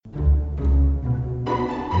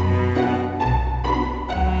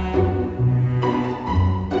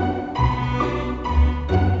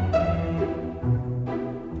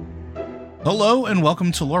Hello and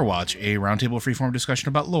welcome to Lore Watch, a roundtable freeform discussion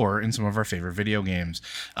about lore in some of our favorite video games.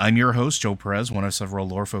 I'm your host, Joe Perez, one of several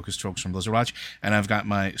lore-focused folks from Blizzard Watch, and I've got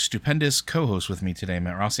my stupendous co-host with me today,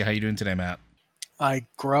 Matt Rossi. How you doing today, Matt? I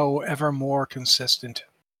grow ever more consistent.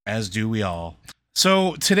 As do we all.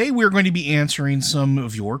 So today we're going to be answering some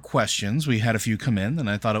of your questions. We had a few come in, and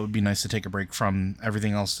I thought it would be nice to take a break from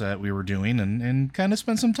everything else that we were doing and kind of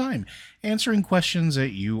spend some time answering questions that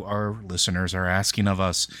you, our listeners, are asking of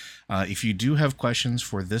us. If you do have questions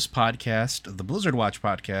for this podcast, the Blizzard Watch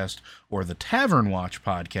podcast, or the Tavern Watch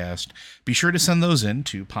podcast, be sure to send those in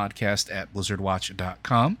to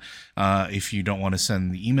podcast@blizzardwatch.com. If you don't want to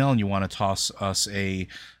send the email and you want to toss us a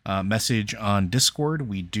message on Discord,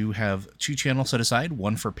 we do have two channels set aside,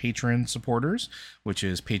 one for Patreon supporters, which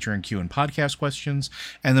is Patreon Q and podcast questions,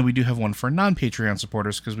 and then we do have one for non-Patreon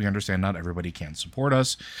supporters because we understand not everybody can support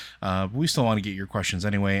us, but we still want to get your questions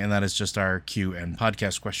anyway, and that is just our Q and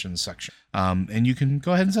podcast questions section. And you can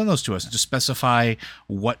go ahead and send those to us. Just specify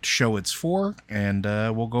what show it's for, and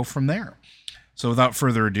we'll go from there. So without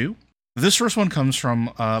further ado, this first one comes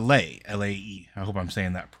from Lay, L-A-E. I hope I'm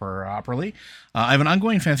saying that properly. I have an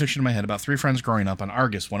ongoing fanfiction in my head about three friends growing up on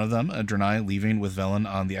Argus. One of them, Draenei, leaving with Velen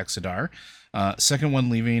on the Exodar. Second one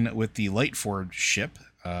leaving with the Lightforge ship,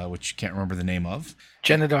 which you can't remember the name of.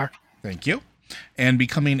 Genedar. Thank you. And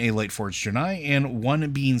becoming a Lightforged Draenei, and one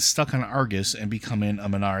being stuck on Argus and becoming a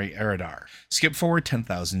Man'ari Eredar. Skip forward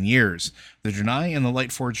 10,000 years. The Draenei and the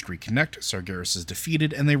Lightforged reconnect, Sargeras is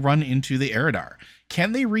defeated, and they run into the Eredar.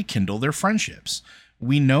 Can they rekindle their friendships?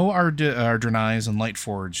 We know our Draenei's and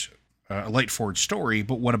Lightforged story,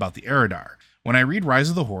 but what about the Eredar? When I read Rise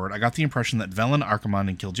of the Horde, I got the impression that Velen, Archimonde,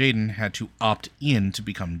 and Kil'jaeden had to opt in to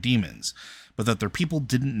become demons, but that their people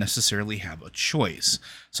didn't necessarily have a choice.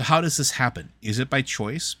 So how does this happen? Is it by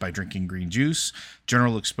choice, by drinking green juice,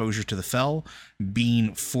 general exposure to the Fel,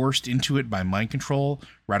 being forced into it by mind control,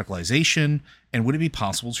 radicalization, and would it be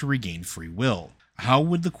possible to regain free will? How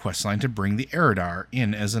would the questline to bring the Eredar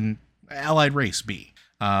in as an allied race be?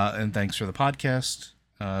 And thanks for the podcast.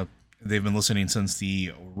 They've been listening since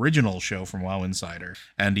the original show from WoW Insider.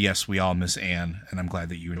 And yes, we all miss Anne, and I'm glad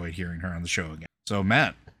that you enjoyed hearing her on the show again. So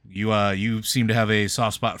Matt, you seem to have a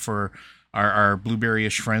soft spot for our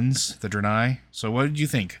blueberry-ish friends, the Draenei. So what did you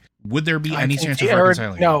think? Would there be any chance of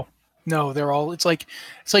reconciling? No, they're all. It's like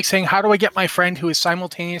saying, how do I get my friend who is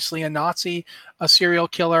simultaneously a Nazi, a serial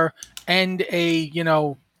killer, and a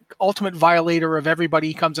ultimate violator of everybody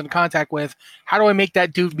he comes into contact with? How do I make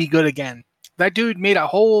that dude be good again? That dude made a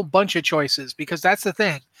whole bunch of choices, because that's the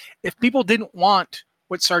thing. If people didn't want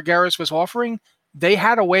what Sargeras was offering, they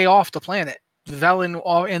had a way off the planet. Velen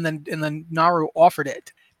and then Naaru offered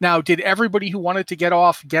it. Now, did everybody who wanted to get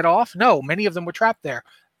off get off? No, many of them were trapped there.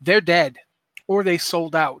 They're dead, or they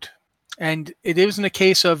sold out. And it isn't a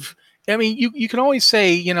case of, I mean, you can always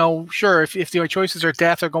say, sure, if their choices are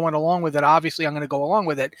death or going along with it, obviously I'm going to go along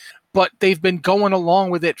with it. But they've been going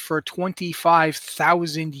along with it for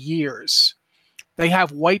 25,000 years. They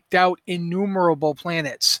have wiped out innumerable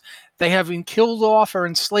planets. They have killed off or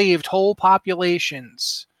enslaved whole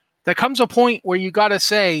populations. There comes a point where you got to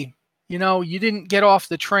say, you didn't get off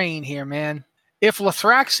the train here, man. If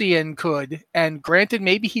Lithraxian could, and granted,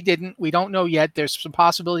 maybe he didn't, we don't know yet. There's some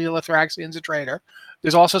possibility that Lithraxian's a traitor.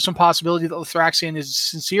 There's also some possibility that Lithraxian is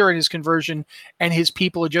sincere in his conversion, and his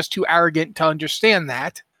people are just too arrogant to understand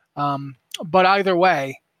that. But either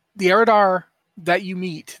way, the Eredar that you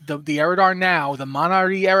meet, the Eredar now, the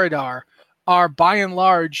Man'ari Eredar, are by and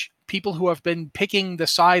large people who have been picking the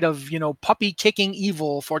side of, puppy-kicking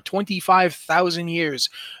evil for 25,000 years.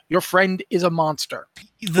 Your friend is a monster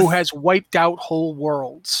who has wiped out whole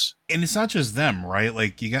worlds. And it's not just them, right?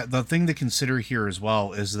 Like, you got the thing to consider here as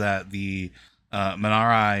well is that the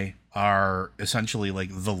Man'ari are essentially like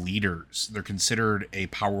the leaders. They're considered a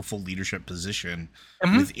powerful leadership position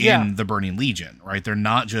within the Burning Legion, right? They're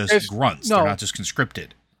not just grunts. They're not just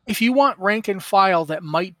conscripted. If you want rank and file that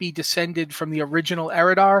might be descended from the original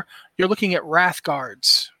Eredar, you're looking at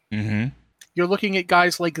Wrathguards. Mm-hmm. You're looking at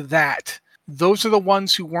guys like that. Those are the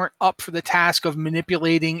ones who weren't up for the task of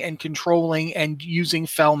manipulating and controlling and using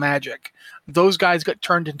Fel magic. Those guys got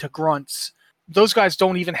turned into grunts. Those guys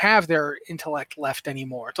don't even have their intellect left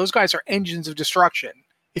anymore. Those guys are engines of destruction.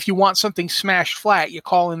 If you want something smashed flat, you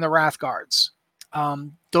call in the Wrathguards.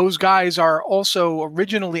 Those guys are also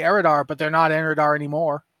originally Eredar, but they're not Eredar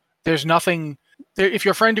anymore. There's nothing there. If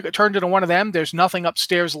your friend turned into one of them, there's nothing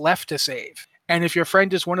upstairs left to save. And if your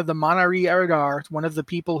friend is one of the Man'ari Eredar, one of the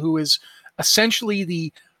people who is essentially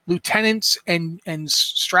the lieutenants and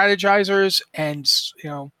strategizers, and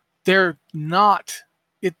they're not.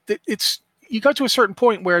 It's you got to a certain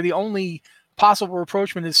point where the only possible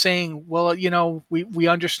rapprochement is saying, well, we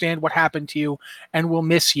understand what happened to you and we'll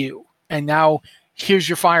miss you. And now here's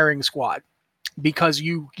your firing squad because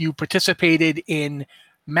you participated in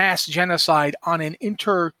mass genocide on an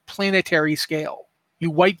interplanetary scale.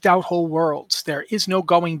 You wiped out whole worlds. There is no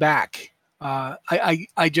going back. I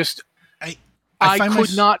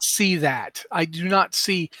could not see that. I do not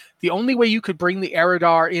see. The only way you could bring the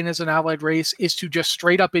Eridar in as an allied race is to just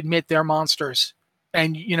straight up admit they're monsters,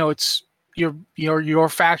 and it's your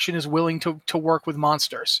faction is willing to work with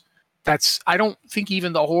monsters. I don't think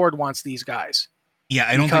even the Horde wants these guys. Yeah,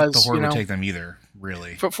 I don't think the Horde would take them either.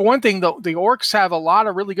 Really. For one thing, the Orcs have a lot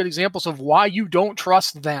of really good examples of why you don't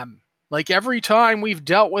trust them. Like every time we've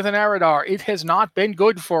dealt with an Eridar, it has not been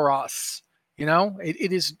good for us.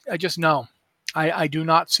 It is. I just know. I do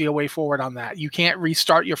not see a way forward on that. You can't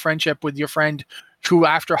restart your friendship with your friend who,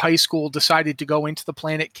 after high school, decided to go into the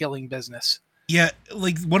planet killing business. Yeah,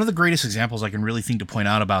 like one of the greatest examples I can really think to point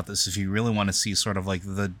out about this, if you really want to see sort of like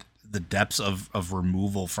the depths of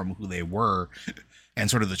removal from who they were and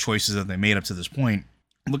sort of the choices that they made up to this point,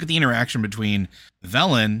 look at the interaction between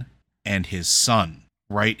Velen and his son,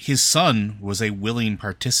 right? His son was a willing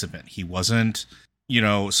participant. He wasn't,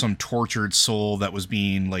 some tortured soul that was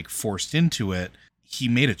being like forced into it. He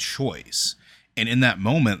made a choice. And in that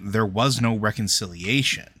moment, there was no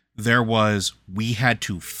reconciliation. There was, we had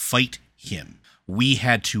to fight him. We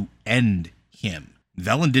had to end him.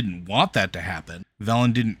 Velen didn't want that to happen.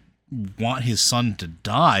 Velen didn't want his son to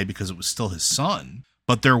die because it was still his son.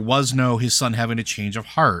 But there was no his son having a change of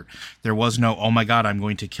heart. There was no, oh my God, I'm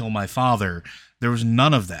going to kill my father. There was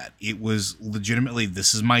none of that. It was legitimately,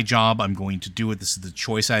 this is my job. I'm going to do it. This is the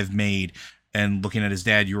choice I've made. And looking at his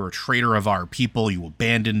dad, you're a traitor of our people. You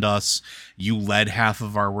abandoned us. You led half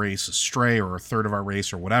of our race astray, or a third of our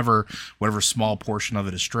race, or whatever small portion of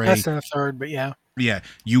it astray. Less than a third, but yeah. Yeah,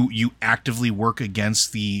 you actively work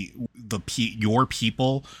against your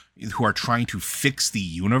people who are trying to fix the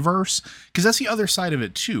universe, because that's the other side of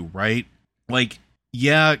it too, right? Like,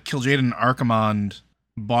 yeah, Kil'jaeden and Archimonde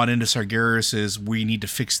bought into Sargeras's "we need to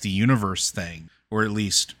fix the universe" thing, or at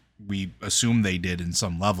least we assume they did in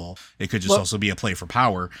some level. It could just also be a play for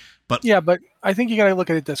power. But yeah, but I think you got to look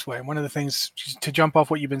at it this way. One of the things to jump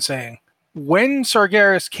off what you've been saying, when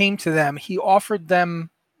Sargeras came to them, he offered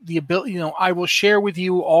them the ability, I will share with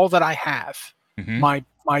you all that I have, my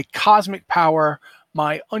cosmic power,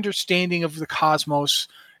 my understanding of the cosmos,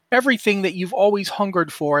 everything that you've always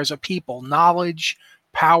hungered for as a people, knowledge,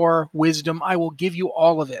 power, wisdom, I will give you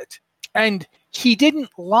all of it. And he didn't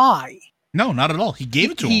lie. No, not at all. He gave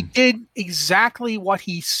it to him. He did exactly what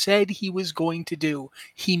he said he was going to do.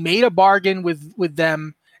 He made a bargain with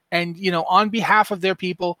them, and on behalf of their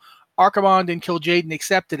people, Archimonde and Kil'jaeden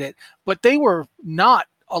accepted it. But they were not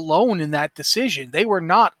alone in that decision. They were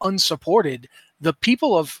not unsupported. The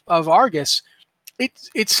people of Argus,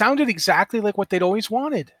 it sounded exactly like what they'd always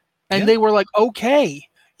wanted. And they were like, okay,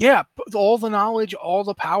 yeah, all the knowledge, all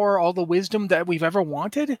the power, all the wisdom that we've ever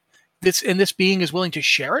wanted, this being is willing to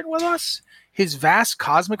share it with us, his vast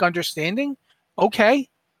cosmic understanding. Okay,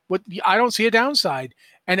 I don't see a downside.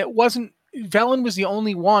 And it wasn't, Velen was the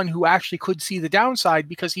only one who actually could see the downside,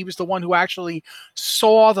 because he was the one who actually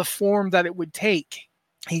saw the form that it would take.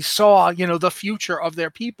 He saw, the future of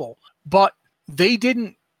their people, but they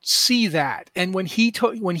didn't see that. And when he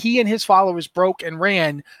and his followers broke and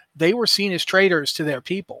ran, they were seen as traitors to their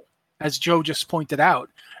people, as Joe just pointed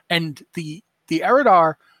out. And the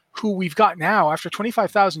Eridar, who we've got now after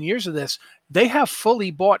 25,000 years of this, they have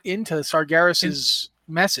fully bought into Sargeras's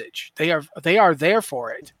message. They are there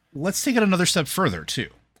for it. Let's take it another step further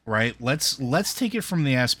too, right? Let's take it from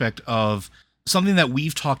the aspect of something that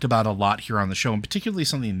we've talked about a lot here on the show, and particularly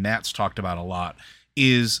something Matt's talked about a lot,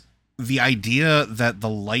 is the idea that the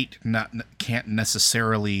light can't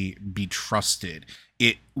necessarily be trusted.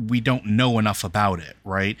 We don't know enough about it,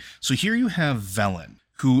 right? So here you have Velen,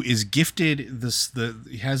 who is gifted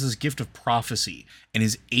has this gift of prophecy and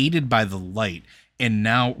is aided by the light, and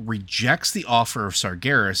now rejects the offer of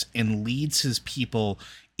Sargeras and leads his people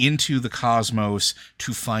into the cosmos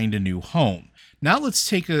to find a new home. Now let's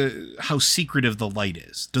take how secretive the light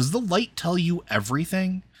is. Does the light tell you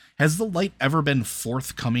everything? Has the light ever been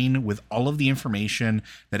forthcoming with all of the information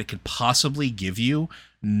that it could possibly give you,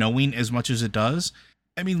 knowing as much as it does?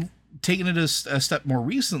 I mean, taking it a step more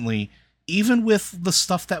recently, even with the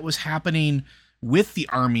stuff that was happening with the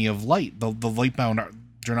Army of Light, the Lightbound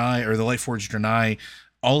Draenei, or the Lightforged Draenei,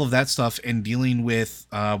 all of that stuff, and dealing with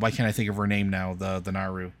why can't I think of her name now? The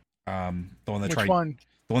Naru, the one that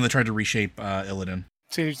the one that tried to reshape Illidan.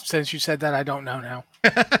 See, since you said that, I don't know now.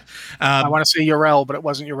 I want to say Yrel, but it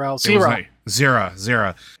wasn't Yrel. Zera.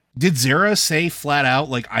 Zera. Did Zara say flat out,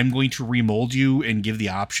 like, I'm going to remold you and give the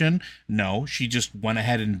option? No, she just went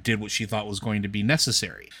ahead and did what she thought was going to be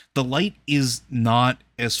necessary. The light is not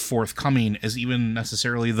as forthcoming as even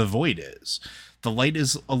necessarily the void is. The light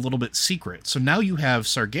is a little bit secret. So now you have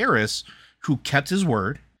Sargeras, who kept his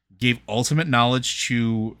word, gave ultimate knowledge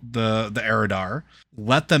to the Eridar,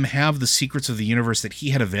 let them have the secrets of the universe that he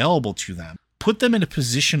had available to them, put them in a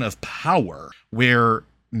position of power where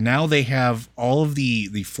now they have all of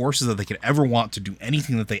the forces that they could ever want to do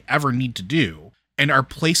anything that they ever need to do, and are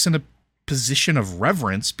placed in a position of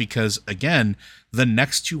reverence because, again, the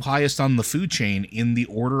next two highest on the food chain in the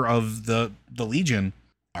order of the Legion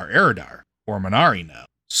are Eridar, or Minari now.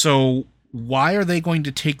 So why are they going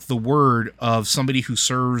to take the word of somebody who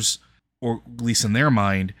serves, or at least in their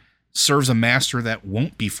mind, serves a master that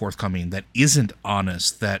won't be forthcoming, that isn't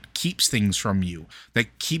honest, that keeps things from you,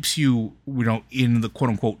 that keeps you, in the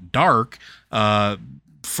quote-unquote dark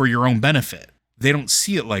for your own benefit? They don't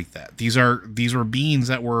see it like that. These are beings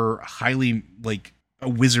that were highly, like, a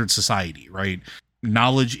wizard society, right?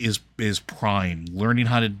 Knowledge is prime. Learning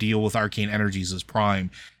how to deal with arcane energies is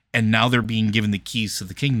prime. And now they're being given the keys to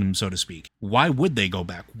the kingdom, so to speak. Why would they go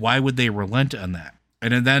back? Why would they relent on that?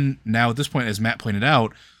 And then now at this point, as Matt pointed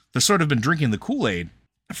out, they've sort of been drinking the Kool-Aid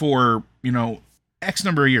for, X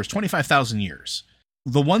number of years, 25,000 years.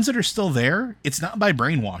 The ones that are still there, it's not by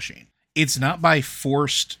brainwashing. It's not by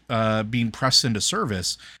forced being pressed into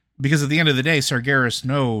service, because at the end of the day, Sargeras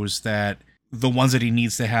knows that the ones that he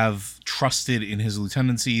needs to have trusted in his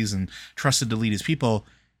lieutenancies and trusted to lead his people,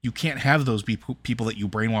 you can't have those people that you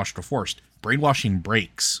brainwashed or forced. Brainwashing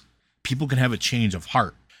breaks. People can have a change of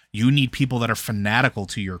heart. You need people that are fanatical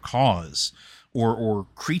to your cause, or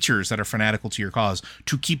creatures that are fanatical to your cause,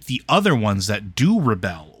 to keep the other ones that do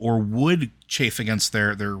rebel or would chafe against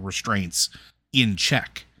their restraints in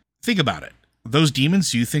check. Think about it. Those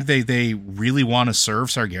demons, do you think they really want to serve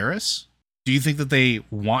Sargeras? Do you think that they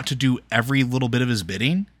want to do every little bit of his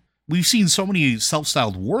bidding? We've seen so many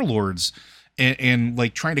self-styled warlords and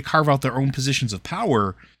like trying to carve out their own positions of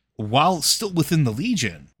power while still within the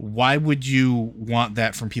Legion. Why would you want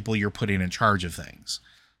that from people you're putting in charge of things?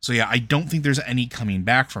 So yeah, I don't think there's any coming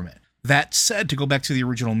back from it. That said, to go back to the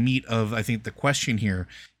original meat of, I think, the question here,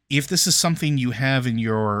 if this is something you have in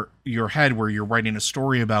your head where you're writing a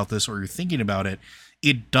story about this or you're thinking about it,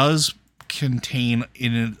 it does contain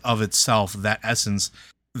in and of itself, that essence,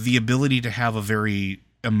 the ability to have a very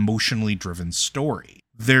emotionally driven story.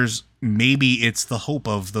 Maybe it's the hope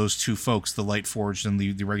of those two folks, the Lightforged and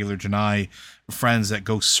the regular Janai friends, that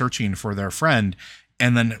go searching for their friend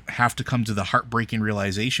and then have to come to the heartbreaking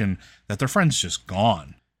realization that their friend's just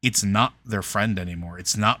gone. It's not their friend anymore.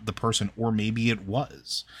 It's not the person, or maybe it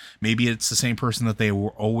was. Maybe it's the same person that they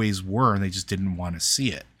always were, and they just didn't want to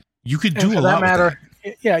see it. You could do a lot with that.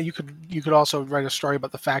 Yeah, you could also write a story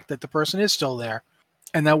about the fact that the person is still there.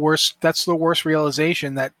 And that's the worst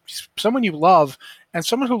realization, that someone you love and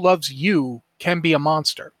someone who loves you can be a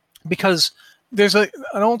monster. Because there's an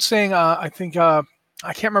old saying, I think, I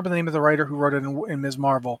can't remember the name of the writer who wrote it in Ms.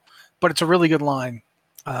 Marvel, but it's a really good line.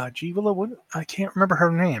 I can't remember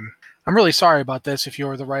her name. I'm really sorry about this if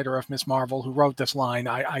you're the writer of Ms. Marvel who wrote this line.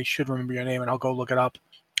 I should remember your name, and I'll go look it up.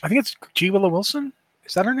 I think it's G. Willow Wilson.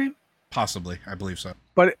 Is that her name? Possibly. I believe so.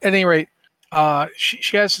 But at any rate, she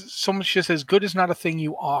says, good is not a thing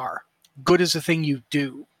you are. Good is a thing you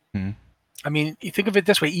do. Mm-hmm. I mean, you think of it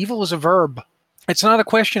this way. Evil is a verb. It's not a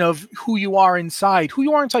question of who you are inside. Who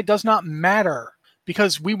you are inside does not matter,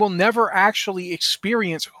 because we will never actually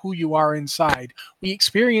experience who you are inside. We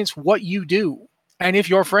experience what you do. And if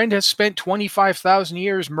your friend has spent 25,000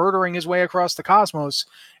 years murdering his way across the cosmos,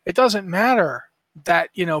 it doesn't matter that,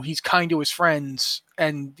 he's kind to his friends.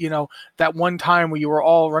 And, that one time where you were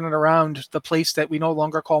all running around the place that we no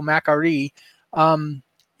longer call Makari,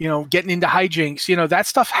 getting into hijinks, that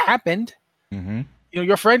stuff happened. Mm-hmm.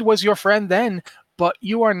 Your friend was your friend then, but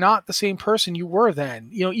you are not the same person you were then.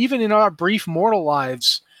 Even in our brief mortal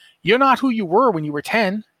lives, you're not who you were when you were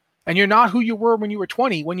 10, and you're not who you were when you were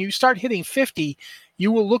 20. When you start hitting 50,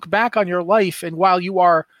 you will look back on your life, and while you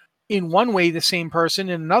are in one way the same person,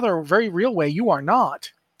 in another very real way, you are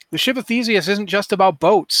not. The Ship of Theseus isn't just about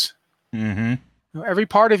boats. Mm-hmm. Every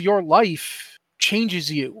part of your life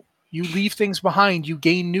changes you. You leave things behind. You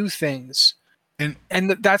gain new things. And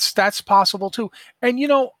that's possible too. And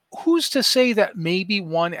who's to say that maybe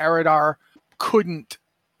one Eridar couldn't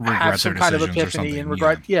have some kind of epiphany and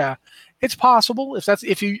regret? Yeah, it's possible. If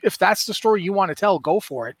that's the story you want to tell, go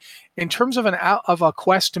for it. In terms of a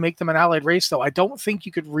quest to make them an allied race, though, I don't think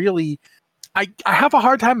you could really. I have a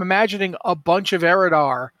hard time imagining a bunch of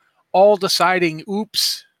Eridar all deciding,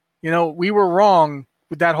 "Oops, we were wrong.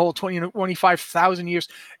 with that whole 25,000 years.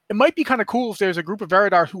 It might be kind of cool if there's a group of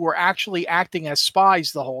Eridar who were actually acting as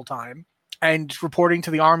spies the whole time and reporting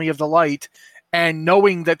to the Army of the Light and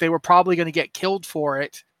knowing that they were probably going to get killed for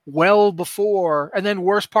it well before. And then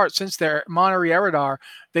worst part, since they're Monarch Eridar,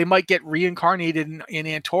 they might get reincarnated in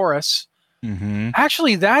Antorus. Mm-hmm.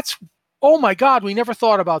 Actually, oh my God, we never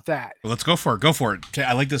thought about that. Well, let's go for it. Go for it.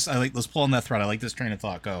 I like this. Let's pull on that thread. I like this train of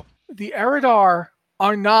thought. Go. The Eridar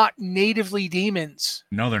are not natively demons.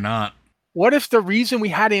 No, they're not. What if the reason we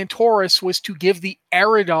had Antorus was to give the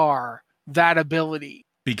Eridar that ability?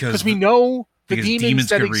 Because we know the demons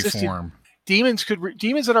that could existed, reform. Demons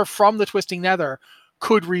that are from the Twisting Nether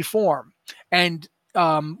could reform, and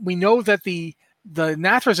we know that the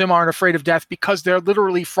Nathrazim aren't afraid of death because they're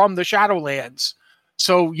literally from the Shadowlands.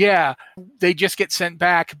 So yeah, they just get sent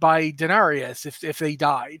back by Denarius if they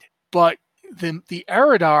died. But the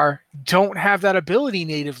Eridar don't have that ability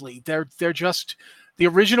natively. They're just the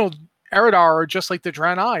original Eridar are just like the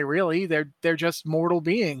Draenei, really. They're just mortal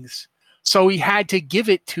beings. So he had to give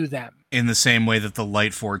it to them. In the same way that the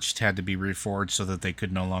Lightforged had to be reforged so that they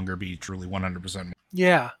could no longer be truly 100%.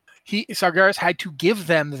 Yeah. Sargeras had to give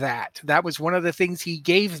them that. That was one of the things he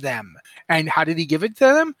gave them. And how did he give it to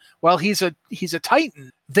them? Well, he's a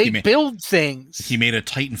Titan. They build things. He made a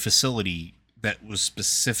Titan facility that was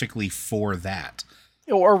specifically for that.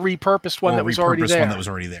 Or repurposed one that was already there. One that was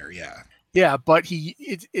already there, yeah. Yeah, but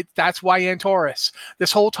that's why Antorus.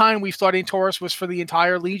 This whole time we thought Antorus was for the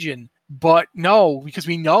entire Legion. But no, because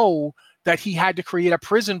we know that he had to create a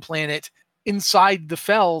prison planet inside the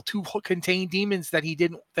Fel to contain demons that he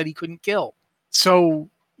couldn't kill. So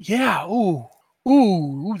yeah,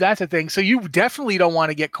 ooh, that's a thing. So you definitely don't want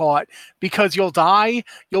to get caught because you'll die,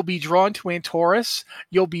 you'll be drawn to Antorus,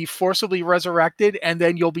 you'll be forcibly resurrected, and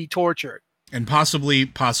then you'll be tortured. And possibly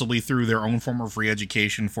through their own form of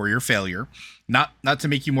re-education for your failure. Not to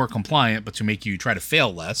make you more compliant, but to make you try to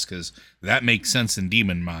fail less, because that makes sense in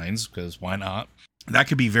demon minds, because why not? That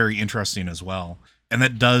could be very interesting as well. And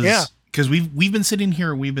that does... Yeah. Because we've been sitting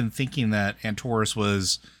here and we've been thinking that Antorus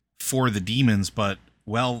was for the demons, but,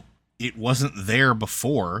 well, it wasn't there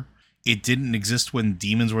before. It didn't exist when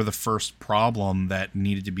demons were the first problem that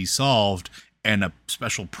needed to be solved, and a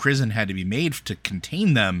special prison had to be made to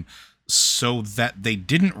contain them so that they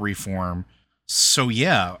didn't reform. So,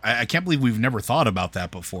 yeah, I can't believe we've never thought about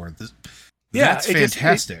that before. That's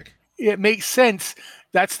fantastic. It makes sense.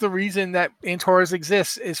 That's the reason that Antorus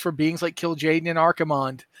exists, is for beings like Kil'jaeden and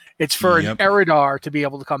Archimonde. It's for an Eridar to be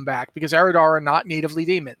able to come back, because Eridar are not natively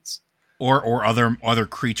demons. Or other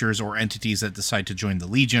creatures or entities that decide to join the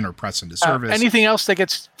Legion or press into service. Anything else that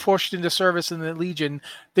gets pushed into service in the Legion,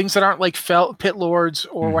 things that aren't like Pit Lords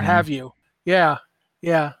or what have you. Yeah.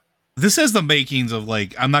 This has the makings of,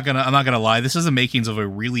 like, I'm not gonna lie, this is the makings of a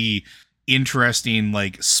really interesting,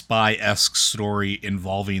 like, spy-esque story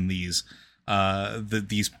involving these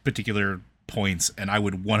particular points, and I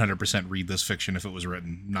would 100% read this fiction if it was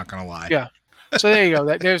written. I'm not gonna lie. Yeah. So there you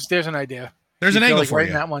go. There's an idea. There's an angle for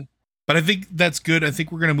you. That one. But I think that's good. I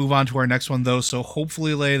think we're going to move on to our next one, though. So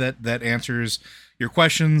hopefully, Leigh, that answers your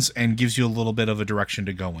questions and gives you a little bit of a direction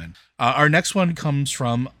to go in. Our next one comes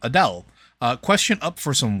from Adele. Question up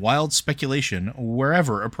for some wild speculation,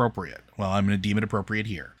 wherever appropriate. Well, I'm going to deem it appropriate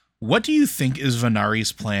here. What do you think is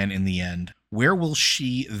Venari's plan in the end? Where will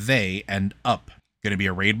they end up? Going to be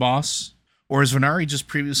a raid boss? Or is Venari just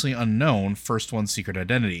previously unknown, First One's secret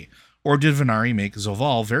identity? Or did Venari make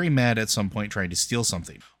Zovaal very mad at some point trying to steal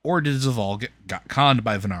something? Or did Zovaal got conned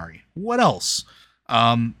by Venari? What else?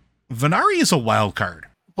 Venari is a wild card.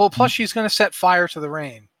 Well, plus she's going to set fire to the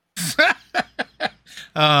rain.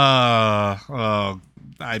 I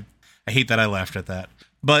hate that I laughed at that.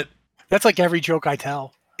 But that's like every joke I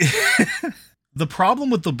tell. The problem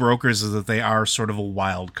with the brokers is that they are sort of a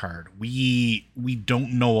wild card. We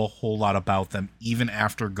don't know a whole lot about them, even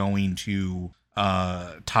after going to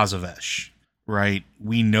Tazavesh, right?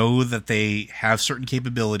 We know that they have certain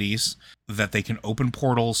capabilities, that they can open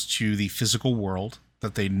portals to the physical world,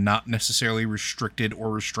 that they're not necessarily restricted or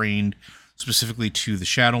restrained specifically to the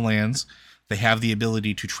Shadowlands. They have the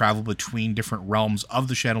ability to travel between different realms of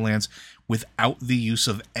the Shadowlands without the use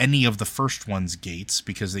of any of the First One's gates,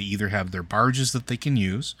 because they either have their barges that they can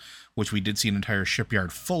use, which we did see an entire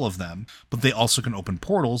shipyard full of them, but they also can open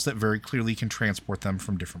portals that very clearly can transport them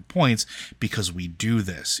from different points, because we do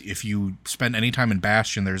this. If you spend any time in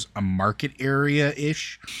Bastion, there's a market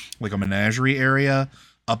area-ish, like a menagerie area,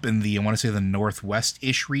 up in the, I want to say the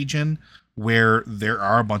northwest-ish region, where there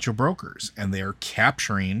are a bunch of brokers, and they are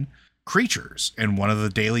capturing creatures. And one of the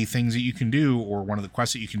daily things that you can do, or one of the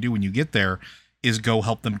quests that you can do when you get there, is go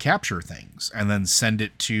help them capture things and then send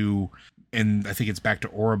it to and I think it's back to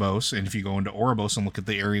Oribos. And if you go into Oribos and look at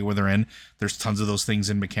the area where they're in, there's tons of those things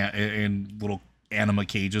in little anima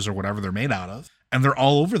cages or whatever they're made out of. And they're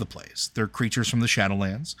all over the place. They're creatures from the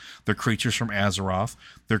Shadowlands. They're creatures from Azeroth.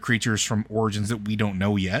 They're creatures from origins that we don't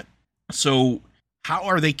know yet. So how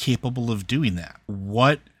are they capable of doing that?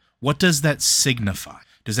 What does that signify?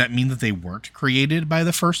 Does that mean that they weren't created by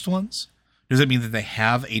the first ones? Does it mean that they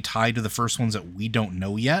have a tie to the first ones that we don't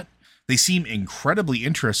know yet? They seem incredibly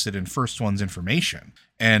interested in first one's information.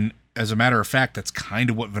 And as a matter of fact, that's kind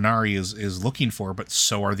of what Venari is looking for, but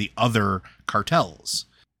so are the other cartels.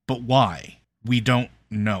 But why? We don't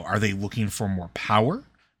know. Are they looking for more power?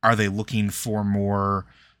 Are they looking for more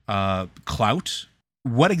clout?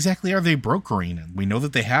 What exactly are they brokering? And we know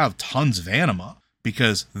that they have tons of anima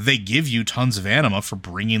because they give you tons of anima for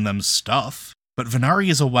bringing them stuff. But Venari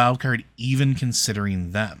is a wildcard even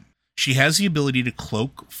considering them. She has the ability to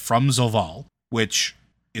cloak from Zovaal, which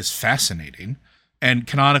is fascinating. And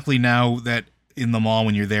canonically now that in the mall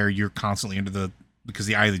when you're there, you're constantly because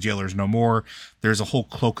the Eye of the Jailer is no more. There's a whole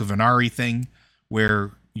Cloak of Venari thing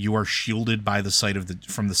where you are shielded by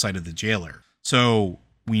from the sight of the Jailer. So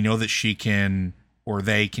we know that she can, or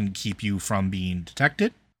they can keep you from being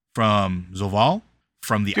detected, from Zovaal,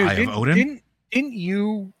 from the Eye of Odin. Didn't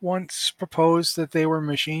you once propose that they were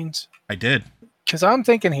machines? I did. Because I'm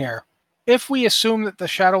thinking here, if we assume that the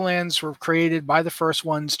Shadowlands were created by the first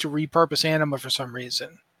ones to repurpose anima for some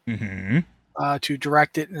reason, to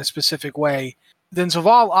direct it in a specific way, then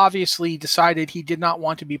Zovaal obviously decided he did not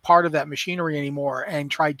want to be part of that machinery anymore and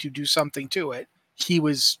tried to do something to it. He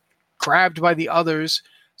was grabbed by the others,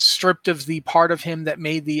 stripped of the part of him that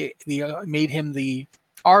made him the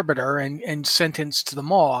Arbiter and sentenced to the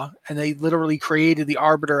Maw, and they literally created the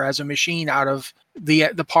Arbiter as a machine out of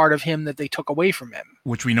the part of him that they took away from him.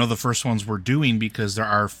 Which we know the first ones were doing because there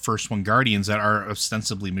are first one guardians that are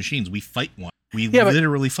ostensibly machines. We fight one. We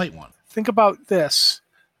literally fight one. Think about this.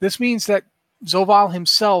 This means that Zovaal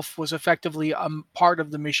himself was effectively a part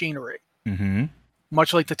of the machinery. Mm-hmm.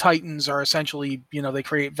 Much like the Titans are essentially, they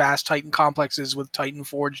create vast Titan complexes with Titan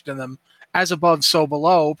forged in them. As above, so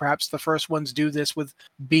below. Perhaps the first ones do this with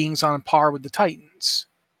beings on par with the Titans.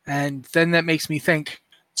 And then that makes me think,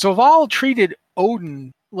 Zovaal treated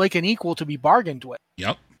Odin like an equal to be bargained with.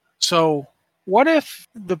 Yep. So what if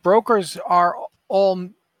the brokers are all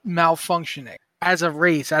malfunctioning? As a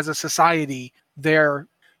race, as a society, they're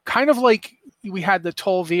kind of like we had the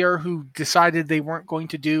Tol'vir who decided they weren't going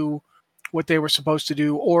to do what they were supposed to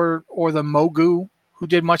do, or the Mogu who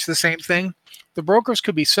did much the same thing. The brokers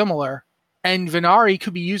could be similar. And Venari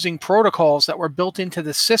could be using protocols that were built into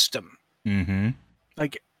the system. Mm-hmm.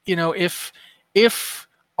 Like, if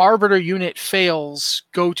Arbiter unit fails,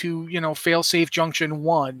 go to, failsafe junction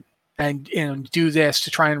 1 and do this to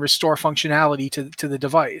try and restore functionality to the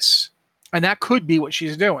device. And that could be what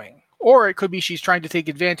she's doing. Or it could be she's trying to take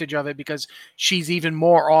advantage of it because she's even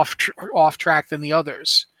more off track than the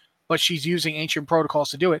others. But she's using ancient protocols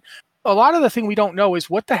to do it. A lot of the thing we don't know is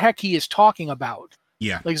what the heck he is talking about.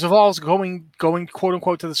 Yeah. Like Zavaal's going quote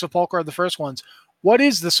unquote to the sepulcher of the first ones. What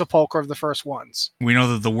is the sepulcher of the first ones? We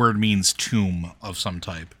know that the word means tomb of some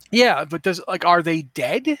type. Yeah, but are they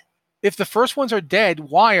dead? If the first ones are dead,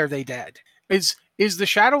 why are they dead? Is the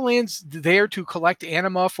Shadowlands there to collect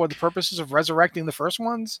anima for the purposes of resurrecting the first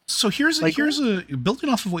ones? So here's a building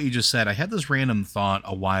off of what you just said. I had this random thought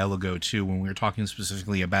a while ago too when we were talking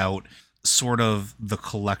specifically about sort of the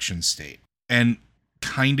collection state. And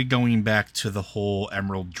kind of going back to the whole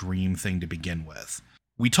Emerald Dream thing to begin with.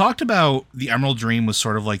 We talked about the Emerald Dream was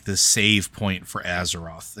sort of like the save point for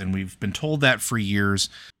Azeroth, and we've been told that for years.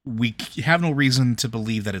 We have no reason to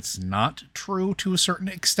believe that it's not true to a certain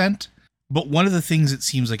extent, but one of the things it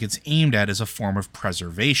seems like it's aimed at is a form of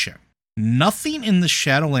preservation. Nothing in the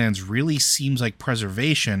Shadowlands really seems like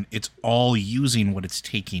preservation. It's all using what it's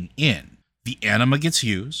taking in. The anima gets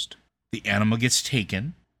used, the anima gets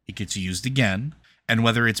taken, it gets used again, and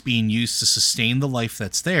whether it's being used to sustain the life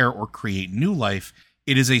that's there or create new life,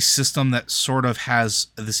 it is a system that sort of has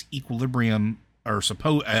this equilibrium, or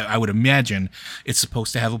I would imagine it's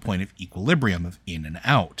supposed to have a point of equilibrium of in and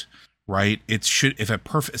out, right? If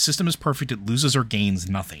a system is perfect, it loses or gains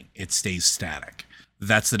nothing. It stays static.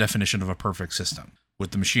 That's the definition of a perfect system.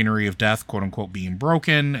 With the machinery of death, quote unquote, being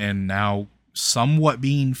broken and now somewhat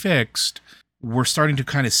being fixed, we're starting to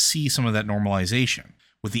kind of see some of that normalization.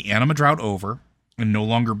 With the anima drought over, and no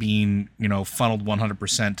longer being, funneled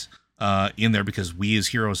 100% in there because we as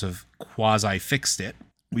heroes have quasi-fixed it.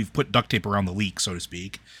 We've put duct tape around the leak, so to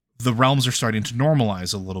speak. The realms are starting to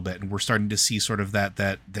normalize a little bit, and we're starting to see sort of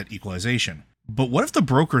that equalization. But what if the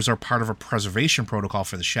brokers are part of a preservation protocol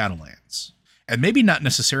for the Shadowlands? And maybe not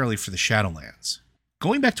necessarily for the Shadowlands.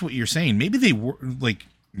 Going back to what you're saying, maybe they were like,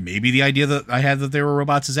 maybe the idea that I had that they were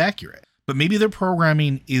robots is accurate, but maybe their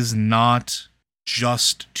programming is not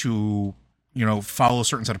just to, follow a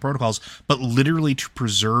certain set of protocols, but literally to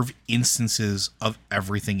preserve instances of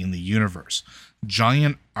everything in the universe.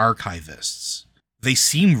 Giant archivists. They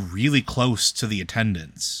seem really close to the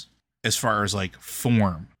attendants as far as like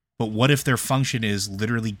form. But what if their function is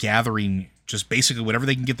literally gathering just basically whatever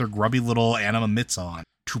they can get their grubby little anima mitts on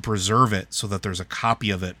to preserve it so that there's a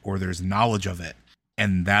copy of it or there's knowledge of it?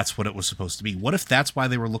 And that's what it was supposed to be. What if that's why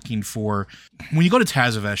they were looking for... When you go to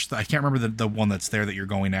Tazavesh, I can't remember the one that's there that you're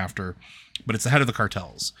going after, but it's the head of the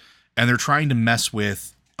cartels. And they're trying to mess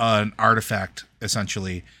with an artifact,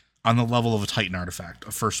 essentially, on the level of a Titan artifact,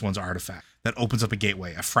 a First One's artifact, that opens up a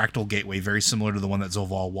gateway, a fractal gateway, very similar to the one that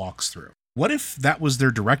Zovaal walks through. What if that was their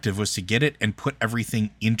directive, was to get it and put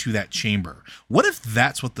everything into that chamber? What if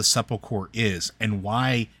that's what the Sepulchre is and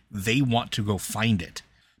why they want to go find it?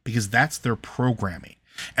 Because that's their programming.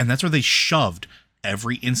 And that's where they shoved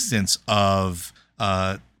every instance of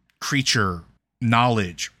creature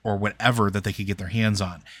knowledge or whatever that they could get their hands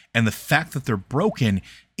on. And the fact that they're broken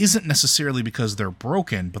isn't necessarily because they're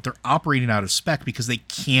broken, but they're operating out of spec because they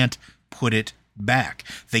can't put it back.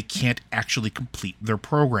 They can't actually complete their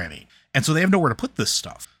programming. And so they have nowhere to put this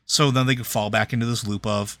stuff. So then they can fall back into this loop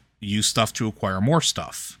of use stuff to acquire more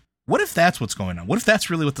stuff. What if that's what's going on? What if that's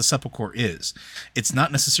really what the Sepulchre is? It's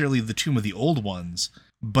not necessarily the tomb of the old ones,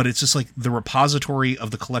 but it's just like the repository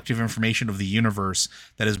of the collective information of the universe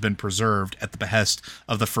that has been preserved at the behest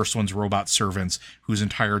of the First One's robot servants, whose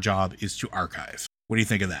entire job is to archive. What do you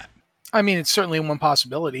think of that? I mean, it's certainly one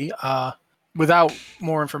possibility. Without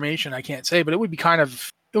more information, I can't say, but it would be kind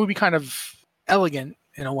of elegant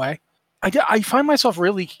in a way. I find myself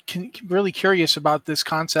really curious about this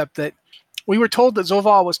concept that we were told that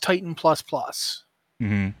Zovaal was Titan plus plus,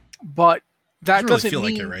 but that doesn't really feel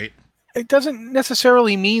mean, like it, right? It doesn't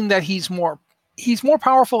necessarily mean that he's more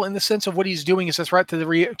powerful in the sense of what he's doing is a threat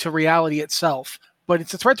to to reality itself. But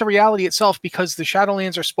it's a threat to reality itself because the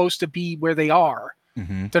Shadowlands are supposed to be where they are.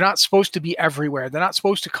 They're not supposed to be everywhere. They're not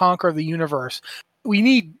supposed to conquer the universe.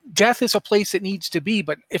 Death is a place it needs to be,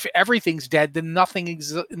 but if everything's dead, then nothing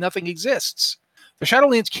exists. The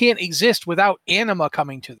Shadowlands can't exist without anima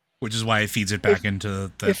coming to them. Which is why it feeds it back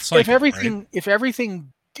into that cycle, right? If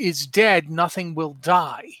everything is dead, nothing will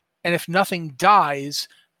die. And if nothing dies,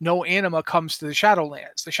 no anima comes to the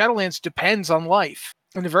Shadowlands. The Shadowlands depends on life.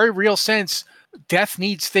 In a very real sense, death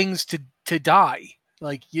needs things to die.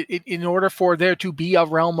 Like, in order for there to be a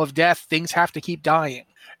realm of death, things have to keep dying.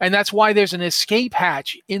 And that's why there's an escape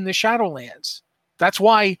hatch in the Shadowlands. That's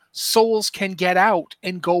why souls can get out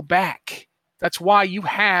and go back. That's why you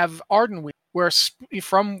have Ardenweald, where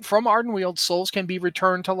from Ardenweald, souls can be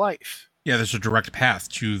returned to life. Yeah, there's a direct path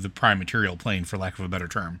to the prime material plane, for lack of a better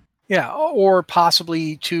term. Yeah, or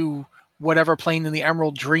possibly to whatever plane in the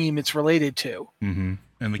Emerald Dream it's related to. In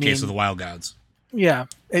the case of the Wild Gods. Yeah,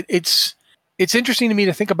 it's interesting to me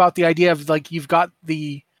to think about the idea of, like, you've got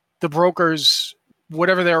the brokers,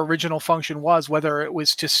 whatever their original function was, whether it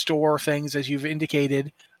was to store things, as you've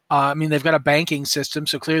indicated. I mean, they've got a banking system,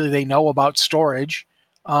 so clearly they know about storage.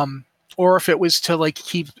 Or if it was to, like,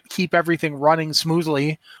 keep everything running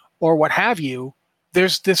smoothly, or what have you.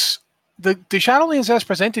 There's this the Shadowlands as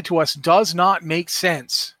presented to us does not make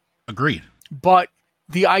sense. Agreed. But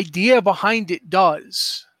the idea behind it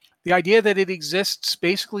does. The idea that it exists,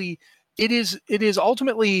 basically, it is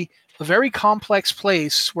ultimately a very complex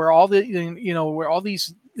place where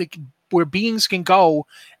where beings can go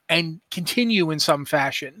and continue in some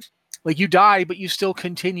fashion. Like, you die, but you still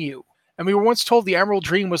continue. And we were once told the Emerald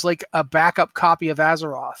Dream was like a backup copy of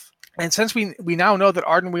Azeroth. And since we now know that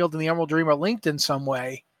Ardenweald and the Emerald Dream are linked in some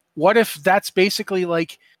way, what if that's basically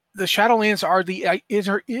like the Shadowlands are the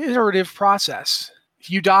iterative process?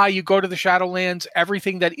 If you die, you go to the Shadowlands.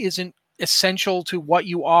 Everything that isn't essential to what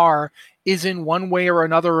you are is in one way or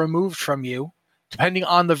another removed from you, depending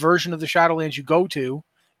on the version of the Shadowlands you go to.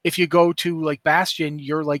 If you go to, like, Bastion,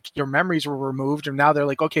 your memories were removed, and now they're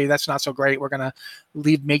like, okay, that's not so great. We're gonna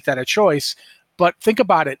make that a choice. But think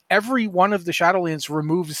about it. Every one of the Shadowlands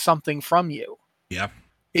removes something from you. Yeah.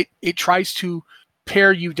 It tries to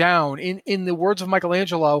pare you down. In the words of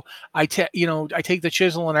Michelangelo, I take the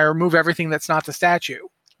chisel and I remove everything that's not the statue.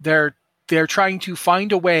 They're trying to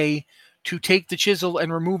find a way to take the chisel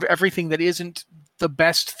and remove everything that isn't the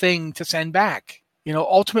best thing to send back.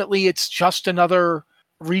 Ultimately, it's just another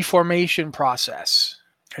reformation process.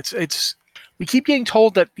 We keep getting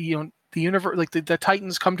told that the universe, like the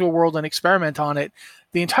Titans, come to a world and experiment on it.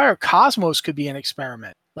 the entire cosmos could be an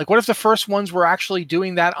experiment. Like, what if the first ones were actually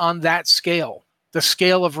doing that on that scale, the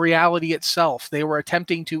scale of reality itself? They were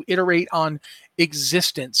attempting to iterate on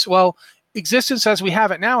existence. Well, existence as we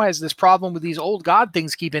have it now has this problem with these old god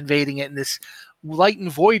things keep invading it, and this light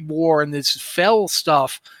and void war and this fell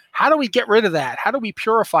stuff. How do we get rid of that? How do we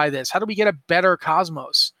purify this? How do we get a better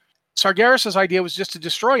cosmos? Sargeras' idea was just to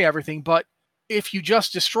destroy everything, but if you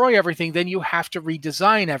just destroy everything, then you have to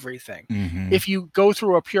redesign everything. Mm-hmm. If you go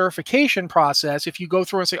through a purification process, if you go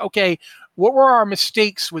through and say, okay, what were our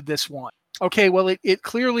mistakes with this one? Okay, well, it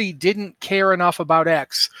clearly didn't care enough about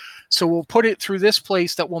X, so we'll put it through this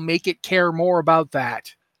place that will make it care more about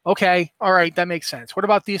that. Okay, all right, that makes sense. What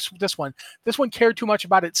about this one? This one cared too much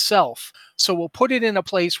about itself, so we'll put it in a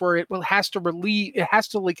place where it has to release. It has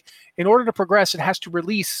to, like, in order to progress, it has to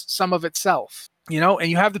release some of itself. And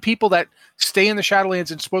you have the people that stay in the Shadowlands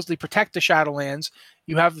and supposedly protect the Shadowlands.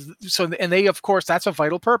 And they, of course, that's a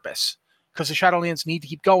vital purpose, because the Shadowlands need to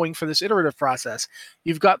keep going for this iterative process.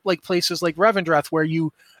 You've got like places like Revendreth where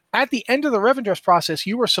at the end of the Revendreth process,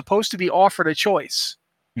 you were supposed to be offered a choice.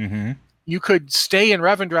 Mm-hmm. You could stay in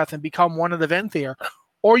Revendreth and become one of the Venthyr,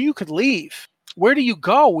 or you could leave. Where do you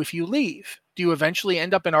go if you leave? Do you eventually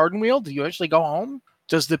end up in Ardenweald? Do you eventually go home?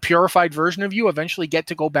 Does the purified version of you eventually get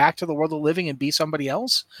to go back to the world of living and be somebody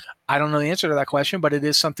else? I don't know the answer to that question, but it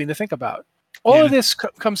is something to think about. All of this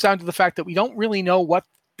comes down to the fact that we don't really know what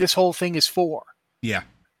this whole thing is for. Yeah.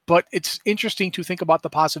 But it's interesting to think about the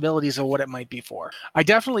possibilities of what it might be for. I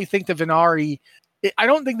definitely think the Venari... I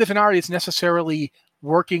don't think the Venari is necessarily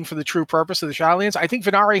working for the true purpose of the Shadowlands. I think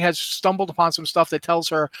Venari has stumbled upon some stuff that tells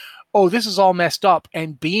her, oh, this is all messed up.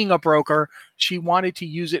 And being a broker, she wanted to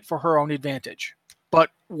use it for her own advantage. But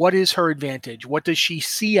what is her advantage? What does she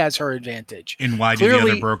see as her advantage? And why do the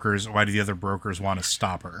other brokers want to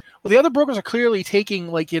stop her? Well, the other brokers are clearly taking,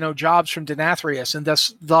 jobs from Denathrius and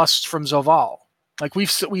thus from Zoval. Like we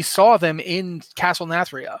saw them in Castle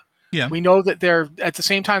Nathria. Yeah. We know that they're at the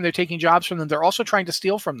same time they're taking jobs from them. They're also trying to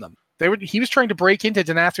steal from them. He was trying to break into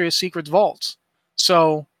Denathrius' secret vaults.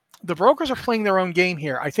 So the brokers are playing their own game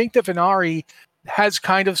here. I think that Venari has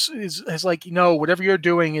whatever you're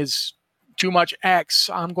doing is too much X,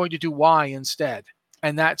 I'm going to do Y instead.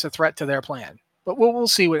 And that's a threat to their plan. But we'll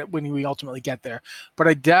see when we ultimately get there. But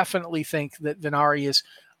I definitely think that Venari is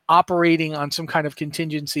operating on some kind of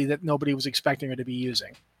contingency that nobody was expecting her to be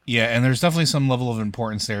using. Yeah, and there's definitely some level of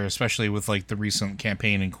importance there, especially with like the recent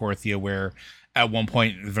campaign in Korthia, where at one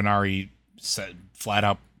point Venari flat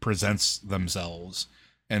out presents themselves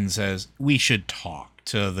and says, we should talk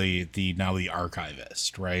to the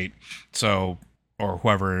archivist, right? So, or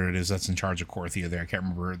whoever it is that's in charge of Korthia there. I can't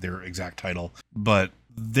remember their exact title. But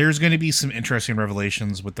there's going to be some interesting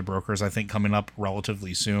revelations with the brokers, I think, coming up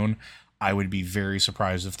relatively soon. I would be very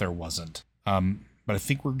surprised if there wasn't. But I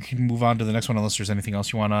think we can move on to the next one, unless there's anything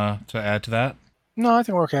else you want to add to that. No, I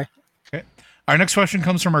think we're okay. Okay. Our next question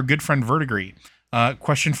comes from our good friend Verdigree.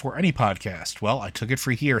 Question for any podcast. Well, I took it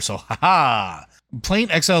free here, so haha.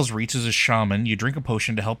 Playing Exiles Reach as a shaman, you drink a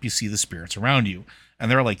potion to help you see the spirits around you.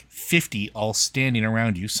 And there are like 50 all standing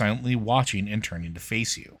around you, silently watching and turning to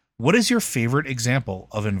face you. What is your favorite example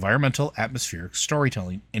of environmental atmospheric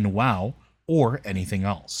storytelling in WoW or anything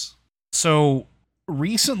else? So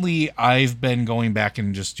recently I've been going back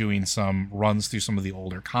and just doing some runs through some of the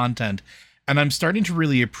older content, and I'm starting to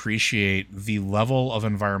really appreciate the level of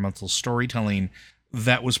environmental storytelling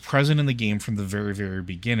that was present in the game from the very, very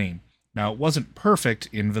beginning. Now, it wasn't perfect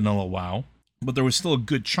in vanilla WoW, but there was still a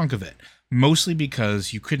good chunk of it. Mostly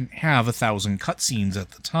because you couldn't have 1,000 cutscenes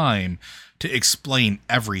at the time to explain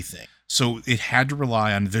everything. So it had to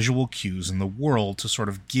rely on visual cues in the world to sort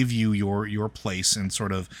of give you your place and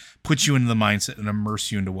sort of put you into the mindset and immerse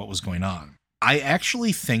you into what was going on. I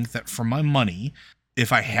actually think that for my money,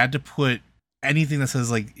 if I had to put anything that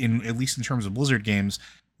says, like, at least in terms of Blizzard games,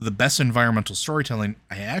 the best environmental storytelling,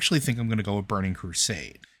 I actually think I'm going to go with Burning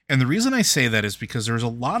Crusade. And the reason I say that is because there's a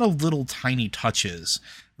lot of little tiny touches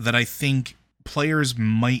that I think players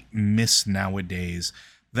might miss nowadays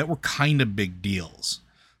that were kind of big deals.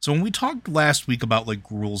 So when we talked last week about like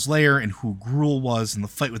Gruul's Lair and who Gruul was and the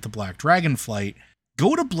fight with the Black Dragonflight,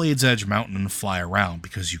 go to Blade's Edge Mountain and fly around,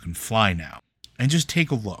 because you can fly now. And just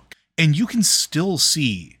take a look. And you can still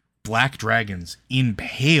see black dragons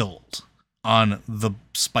impaled on the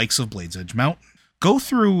spikes of Blade's Edge Mountain. Go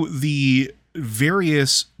through the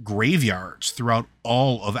various graveyards throughout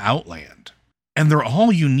all of Outland, and they're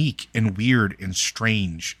all unique and weird and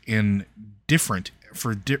strange and different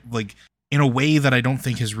in a way that I don't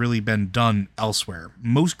think has really been done elsewhere.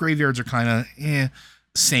 Most graveyards are kind of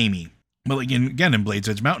samey. But again, in Blade's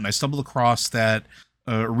Edge Mountain, I stumbled across that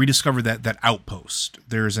rediscovered that outpost.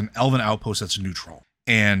 There's an elven outpost that's neutral,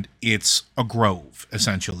 and it's a grove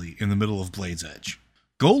essentially in the middle of Blade's Edge.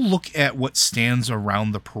 Go look at what stands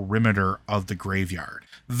around the perimeter of the graveyard.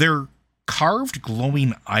 They're carved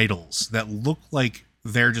glowing idols that look like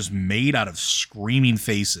they're just made out of screaming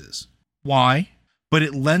faces. Why? But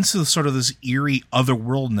it lends to sort of this eerie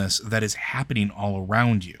otherworldness that is happening all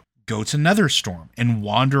around you. Go to Netherstorm and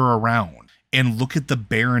wander around and look at the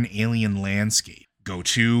barren alien landscape. Go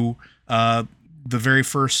to the very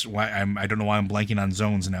first, I don't know why I'm blanking on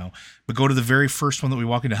zones now, but go to the very first one that we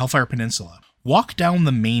walk into, Hellfire Peninsula. Walk down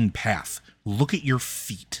the main path. Look at your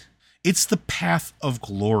feet. It's the path of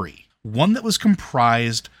glory, one that was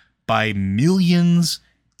comprised by millions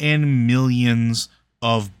and millions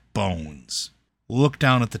of bones. Look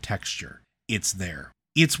down at the texture. It's there.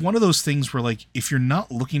 It's one of those things where, like, if you're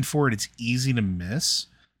not looking for it, it's easy to miss.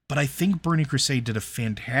 But I think Burning Crusade did a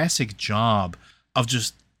fantastic job of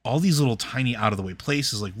just all these little tiny out-of-the-way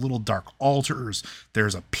places, like little dark altars.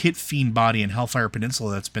 There's a pit fiend body in Hellfire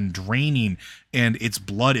Peninsula that's been draining, and its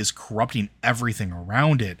blood is corrupting everything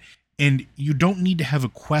around it. And you don't need to have a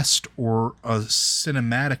quest or a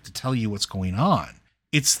cinematic to tell you what's going on.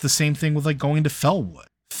 It's the same thing with, like, going to Felwood.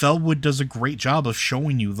 Felwood does a great job of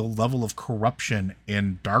showing you the level of corruption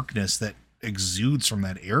and darkness that exudes from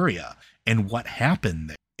that area and what happened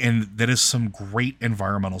there. And that is some great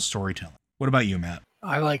environmental storytelling. What about you, Matt?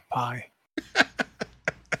 I like pie.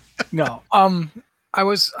 No. I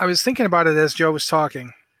was thinking about it as Joe was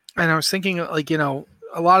talking, and I was thinking, like, a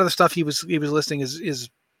lot of the stuff he was listing is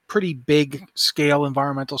pretty big scale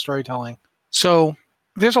environmental storytelling. So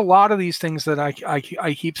there's a lot of these things that I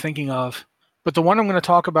keep thinking of, but the one I'm going to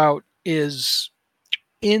talk about is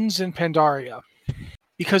Inns in Pandaria,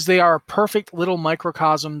 because they are perfect little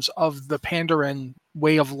microcosms of the Pandaren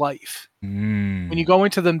way of life. When you go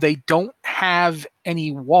into them, they don't have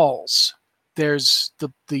any walls. There's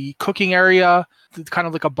the cooking area, kind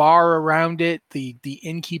of like a bar around it, the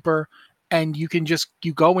innkeeper, and you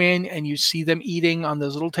go in and you see them eating on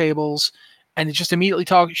those little tables, and it just immediately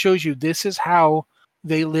shows you this is how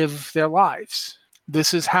they live their lives.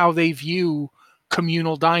 This is how they view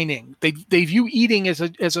communal dining. They view eating as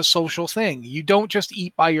a social thing. You don't just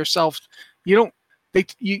eat by yourself.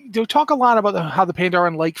 They talk a lot about how the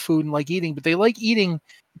Pandaren like food and like eating, but they like eating,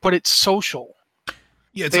 but it's social.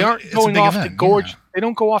 Yeah, they aren't going off to gorge. Yeah. They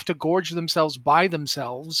don't go off to gorge themselves by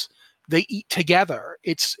themselves. They eat together.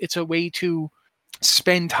 It's a way to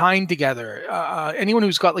spend time together. Anyone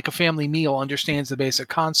who's got like a family meal understands the basic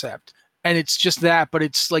concept. And it's just that, but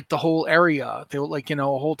it's like the whole area. They will, like, a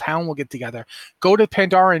whole town will get together. Go to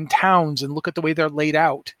Pandaren towns and look at the way they're laid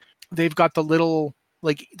out. They've got the little,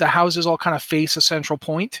 like, the houses all kind of face a central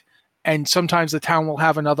point, and sometimes the town will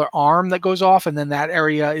have another arm that goes off, and then that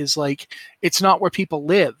area is like, it's not where people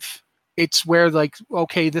live. It's where, like,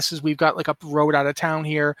 okay, we've got like a road out of town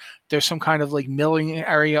here. There's some kind of like milling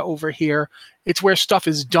area over here. It's where stuff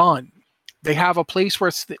is done. They have a place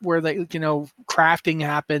where they, crafting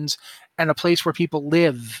happens, and a place where people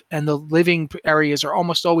live, and the living areas are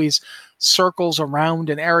almost always circles around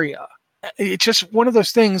an area. It's just one of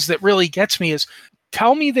those things that really gets me is,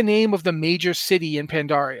 tell me the name of the major city in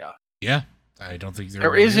Pandaria. Yeah, I don't think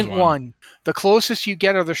there isn't one. The closest you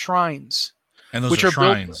get are the shrines. And those are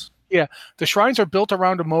shrines. The shrines are built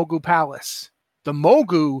around a Mogu palace. The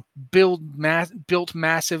Mogu built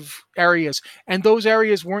massive areas, and those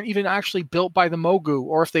areas weren't even actually built by the Mogu,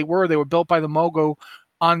 or if they were built by the Mogu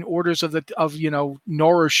on orders of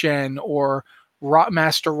Norushen or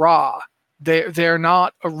Master Ra. They're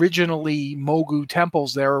not originally Mogu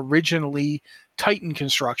temples. They're originally Titan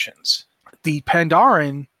constructions. The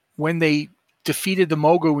Pandaren, when they defeated the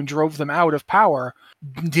Mogu and drove them out of power,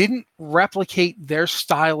 didn't replicate their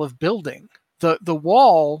style of building. The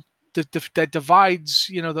wall that divides,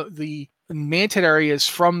 the Mantid areas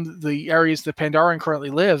from the areas that Pandaren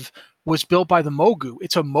currently live was built by the Mogu.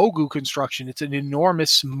 It's a Mogu construction. It's an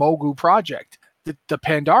enormous Mogu project. The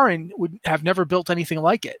Pandaren would have never built anything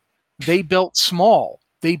like it. They built small.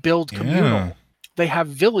 They build communal. Yeah. They have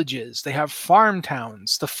villages. They have farm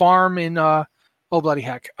towns. The farm in the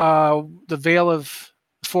Vale of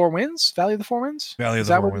Four Winds? Valley of the Four Winds? Valley of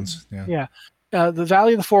the Four Winds, yeah. The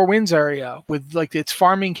Valley of the Four Winds area with like its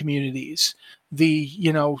farming communities, the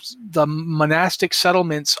monastic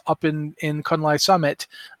settlements up in Kunlai Summit,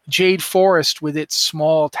 Jade Forest with its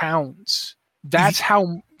small towns. That's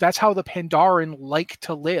how the Pandaren like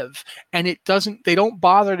to live. And they don't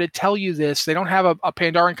bother to tell you this. They don't have a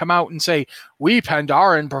Pandaren come out and say, we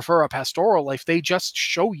Pandaren prefer a pastoral life. They just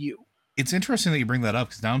show you. It's interesting that you bring that up,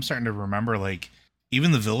 because now I'm starting to remember, like,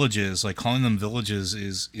 even the villages, like calling them villages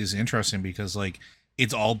is interesting, because like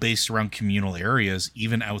it's all based around communal areas,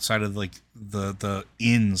 even outside of like the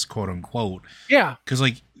inns, quote unquote. Yeah. Because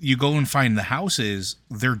like you go and find the houses,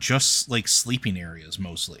 they're just like sleeping areas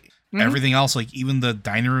mostly. Mhm. Everything else, like even the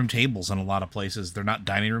dining room tables in a lot of places, they're not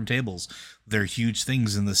dining room tables. They're huge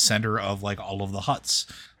things in the center of like all of the huts.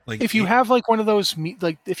 Like If you have like one of those,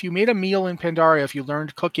 like if you made a meal in Pandaria, if you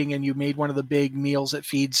learned cooking and you made one of the big meals that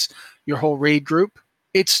feeds your whole raid group,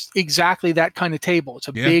 it's exactly that kind of table. It's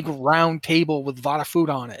a big round table with a lot of food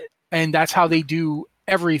on it. And that's how they do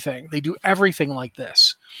everything. They do everything like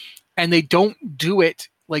this. And they don't do it,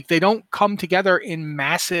 like they don't come together in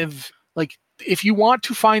massive, like if you want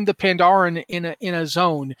to find the Pandaren in a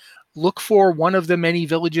zone, look for one of the many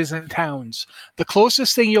villages and towns. The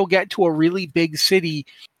closest thing you'll get to a really big city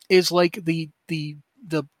is like the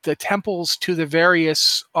temples to the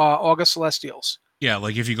various August Celestials. Yeah,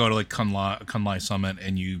 like if you go to like Kunlai Summit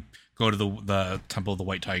and you go to the Temple of the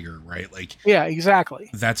White Tiger, right? Like yeah,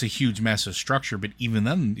 exactly. That's a huge, massive structure. But even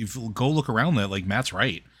then, if you go look around that, like Matt's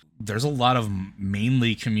right, there's a lot of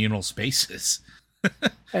mainly communal spaces.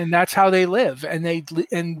 And that's how they live, and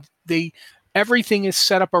they everything is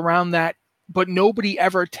set up around that, but nobody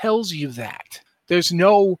ever tells you that. There's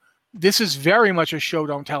no. This is very much a show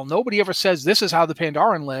don't tell. Nobody ever says this is how the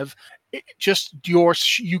Pandaren live.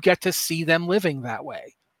 You get to see them living that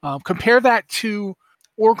way. Compare that to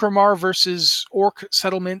Orgrimmar versus Orc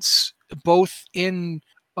settlements, both in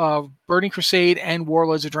Burning Crusade and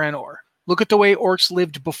Warlords of Draenor. Look at the way orcs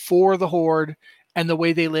lived before the Horde and the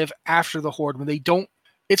way they live after the Horde. When they don't,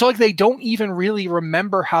 it's like they don't even really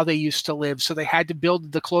remember how they used to live, so they had to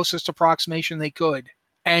build the closest approximation they could.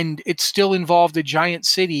 And it still involved a giant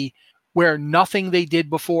city where nothing they did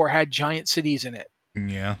before had giant cities in it.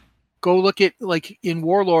 Yeah. Go look at, like, in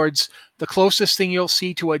Warlords, the closest thing you'll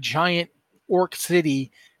see to a giant orc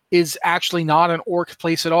city is actually not an orc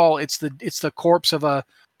place at all. It's the corpse of a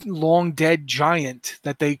long dead giant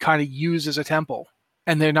that they kind of use as a temple,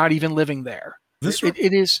 and they're not even living there.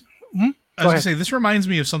 It is. I was going to say, this reminds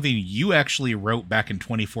me of something you actually wrote back in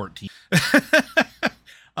 2014.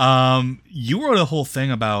 You wrote a whole thing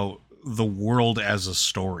about the world as a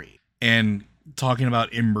story and talking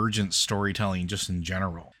about emergent storytelling just in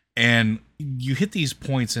general. And you hit these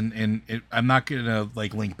points, and I'm not going to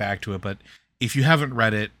like link back to it, but if you haven't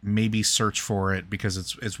read it, maybe search for it because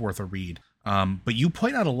it's worth a read. But you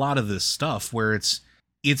point out a lot of this stuff where it's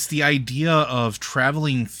the idea of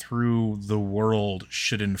traveling through the world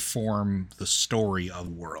should inform the story of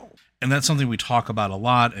the world. And that's something we talk about a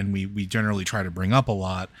lot, and we generally try to bring up a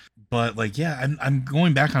lot. But like, yeah, I'm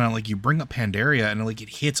going back on it. Like, you bring up Pandaria, and like it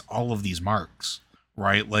hits all of these marks,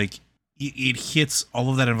 right? Like it hits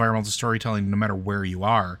all of that environmental storytelling, no matter where you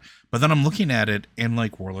are. But then I'm looking at it, and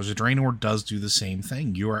like Warlords of Draenor does do the same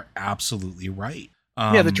thing. You are absolutely right.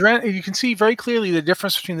 Yeah, you can see very clearly the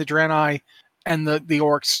difference between the Draenei and the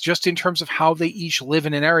orcs, just in terms of how they each live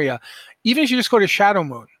in an area. Even if you just go to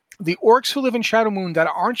Shadowmoon, the orcs who live in Shadowmoon that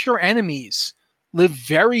aren't your enemies live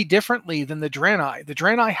very differently than the Draenei. The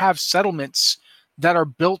Draenei have settlements that are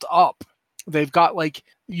built up. They've got, like,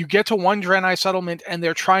 you get to one Draenei settlement and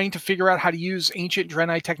they're trying to figure out how to use ancient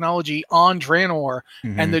Draenei technology on Draenor,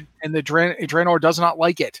 and the Draenor does not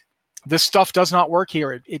like it. This stuff does not work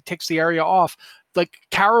here. It ticks the area off. Like,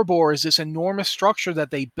 Karabor is this enormous structure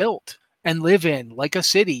that they built and live in, like a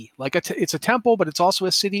city. It's a temple, but it's also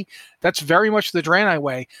a city. That's very much the Draenei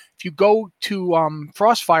way. If you go to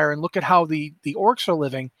Frostfire and look at how the orcs are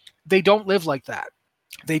living, they don't live like that.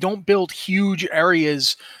 They don't build huge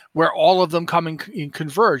areas where all of them come and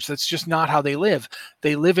converge. That's just not how they live.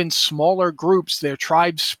 They live in smaller groups. Their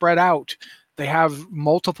tribes spread out. They have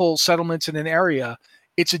multiple settlements in an area.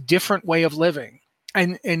 It's a different way of living.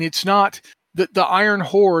 And it's not the Iron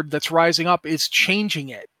Horde that's rising up is changing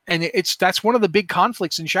it. And that's one of the big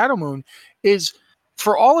conflicts in Shadowmoon is,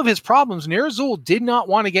 for all of his problems, Ner'zhul did not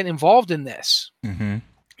want to get involved in this. Mm-hmm.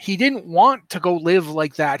 He didn't want to go live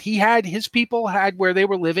like that. His people had where they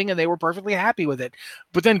were living and they were perfectly happy with it.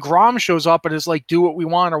 But then Grom shows up and is like, do what we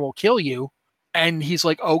want or we'll kill you. And he's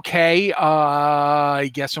like, okay, I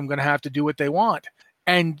guess I'm going to have to do what they want.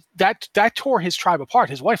 And that tore his tribe apart.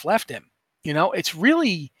 His wife left him. It's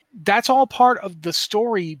really, that's all part of the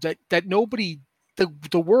story that nobody,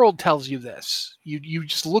 the world tells you this. You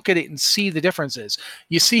just look at it and see the differences.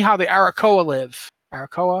 You see how the Arakoa live.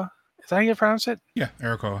 Arakoa? Is that how you pronounce it? Yeah,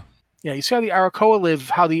 Arakoa. Yeah, you see how the Arakoa live,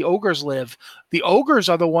 how the ogres live. The ogres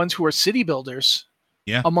are the ones who are city builders.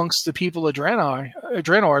 Yeah. Amongst the people of Draenor,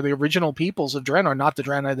 the original peoples of Draenor, not the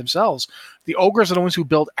Draenei themselves. The ogres are the ones who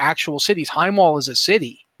build actual cities. Heimwall is a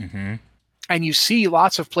city. Mm-hmm. And you see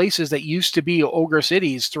lots of places that used to be ogre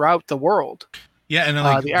cities throughout the world. Yeah, and then,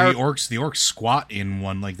 like the orcs squat in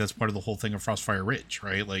one. Like that's part of the whole thing of Frostfire Ridge,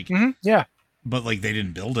 right? Like, yeah. But like they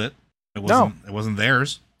didn't build it. It No. wasn't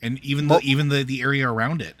theirs. And even the area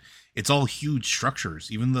around it, it's all huge structures.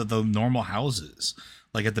 Even the normal houses,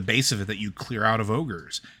 like at the base of it that you clear out of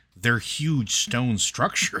ogres, they're huge stone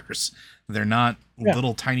structures. They're not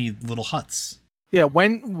little tiny little huts. Yeah,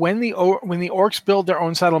 when the orcs build their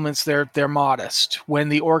own settlements, they're modest. When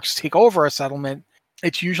the orcs take over a settlement,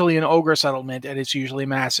 it's usually an ogre settlement, and it's usually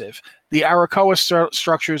massive. The Arakoa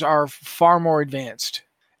structures are far more advanced,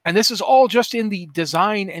 and this is all just in the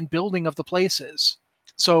design and building of the places.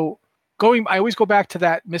 So I always go back to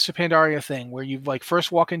that Mists of Pandaria thing where you like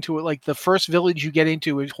first walk into it, like the first village you get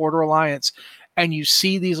into is Hoarder Alliance, and you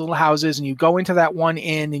see these little houses, and you go into that one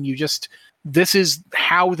inn, and this is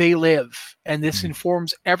how they live, and this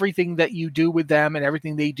informs everything that you do with them and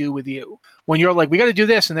everything they do with you. When you're like, we got to do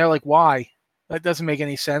this, and they're like, why? That doesn't make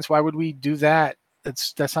any sense. Why would we do that? That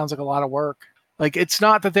sounds like a lot of work. Like, it's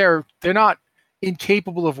not that they're not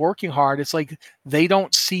incapable of working hard. It's like they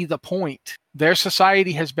don't see the point. Their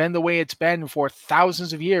society has been the way it's been for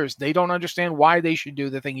thousands of years. They don't understand why they should do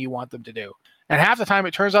the thing you want them to do. And half the time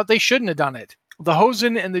it turns out they shouldn't have done it. The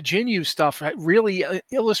Hosen and the Jinyu stuff really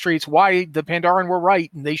illustrates why the Pandaren were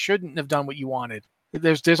right and they shouldn't have done what you wanted.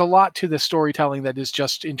 There's a lot to the storytelling that is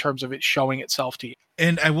just in terms of it showing itself to you.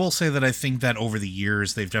 And I will say that I think that over the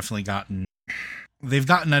years they've definitely gotten, I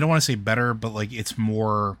don't want to say better, but like it's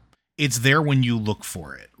there when you look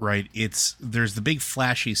for it, right? There's the big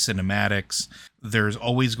flashy cinematics. There's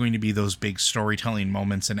always going to be those big storytelling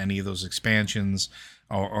moments in any of those expansions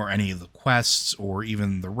or any of the quests or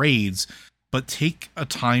even the raids. But take a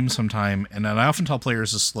time sometime, and I often tell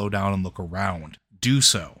players to slow down and look around. Do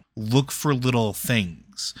so. Look for little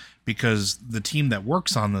things, because the team that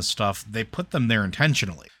works on this stuff, they put them there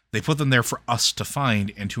intentionally. They put them there for us to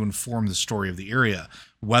find and to inform the story of the area.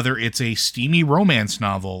 Whether it's a steamy romance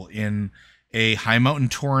novel in a High Mountain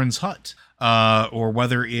Tauren's hut, or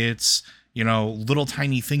whether it's, little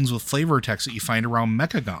tiny things with flavor text that you find around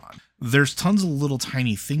Mechagon. There's tons of little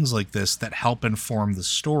tiny things like this that help inform the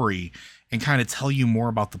story and kind of tell you more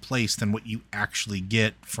about the place than what you actually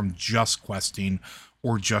get from just questing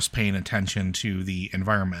or just paying attention to the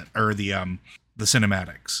environment or the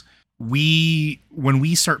cinematics. When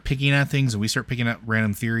we start picking at things and we start picking at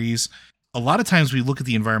random theories, a lot of times we look at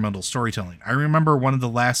the environmental storytelling. I remember one of the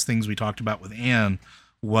last things we talked about with Anne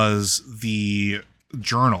was the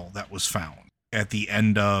journal that was found at the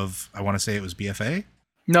end of, I want to say it was BFA.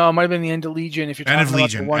 No, it might have been the End of Legion. If you're talking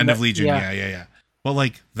about End of Legion. Yeah. But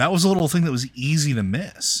like that was a little thing that was easy to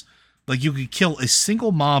miss. Like you could kill a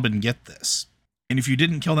single mob and get this. And if you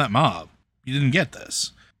didn't kill that mob, you didn't get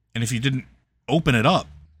this. And if you didn't open it up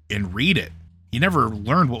and read it, you never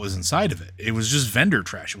learned what was inside of it. It was just vendor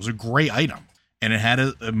trash. It was a great item. And it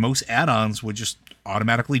had most add-ons would just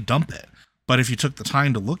automatically dump it. But if you took the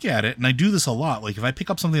time to look at it, and I do this a lot, like if I pick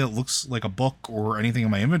up something that looks like a book or anything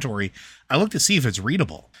in my inventory, I look to see if it's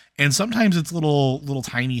readable. And sometimes it's little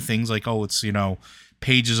tiny things like, oh, it's,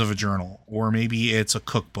 pages of a journal, or maybe it's a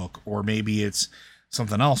cookbook, or maybe it's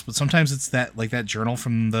something else. But sometimes it's that journal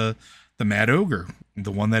from the Mad Ogre,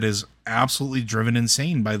 the one that is absolutely driven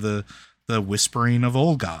insane by the whispering of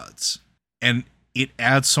old gods. And it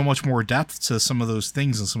adds so much more depth to some of those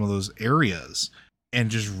things and some of those areas,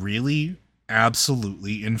 and just really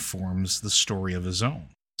absolutely informs the story of his own.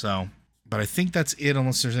 So, but I think that's it,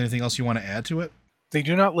 unless there's anything else you want to add to it. They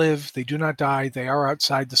do not live, they do not die, they are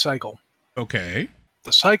outside the cycle. Okay.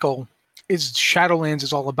 The cycle is, Shadowlands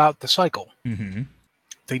is all about the cycle. Mm-hmm.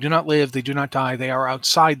 They do not live, they do not die, they are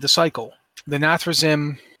outside the cycle. The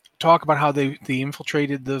Nathrazim talk about how they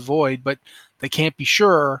infiltrated the Void, but they can't be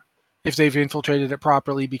sure if they've infiltrated it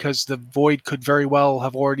properly, because the Void could very well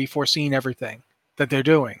have already foreseen everything that they're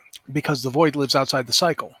doing, because the Void lives outside the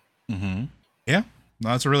cycle. Mm-hmm. Yeah, no,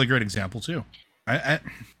 that's a really great example too.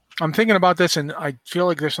 I'm thinking about this, and I feel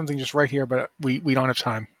like there's something just right here, but we don't have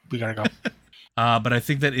time. We gotta go. But I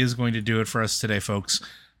think that is going to do it for us today, folks.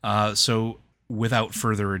 So without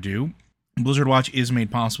further ado, Blizzard Watch is made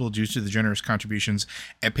possible due to the generous contributions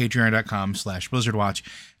at patreon.com/BlizzardWatch.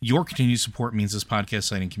 Your continued support means this podcast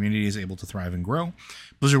site and community is able to thrive and grow.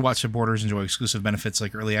 Blizzard Watch supporters enjoy exclusive benefits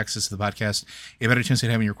like early access to the podcast, a better chance at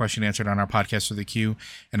having your question answered on our podcast through the queue,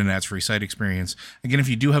 and an ads-free site experience. Again, if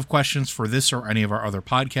you do have questions for this or any of our other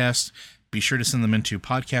podcasts, be sure to send them into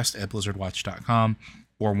podcast@blizzardwatch.com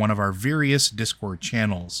or one of our various Discord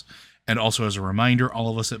channels. And also, as a reminder, all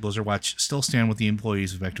of us at Blizzard Watch still stand with the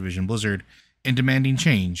employees of Activision Blizzard in demanding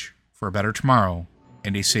change for a better tomorrow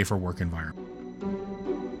and a safer work environment.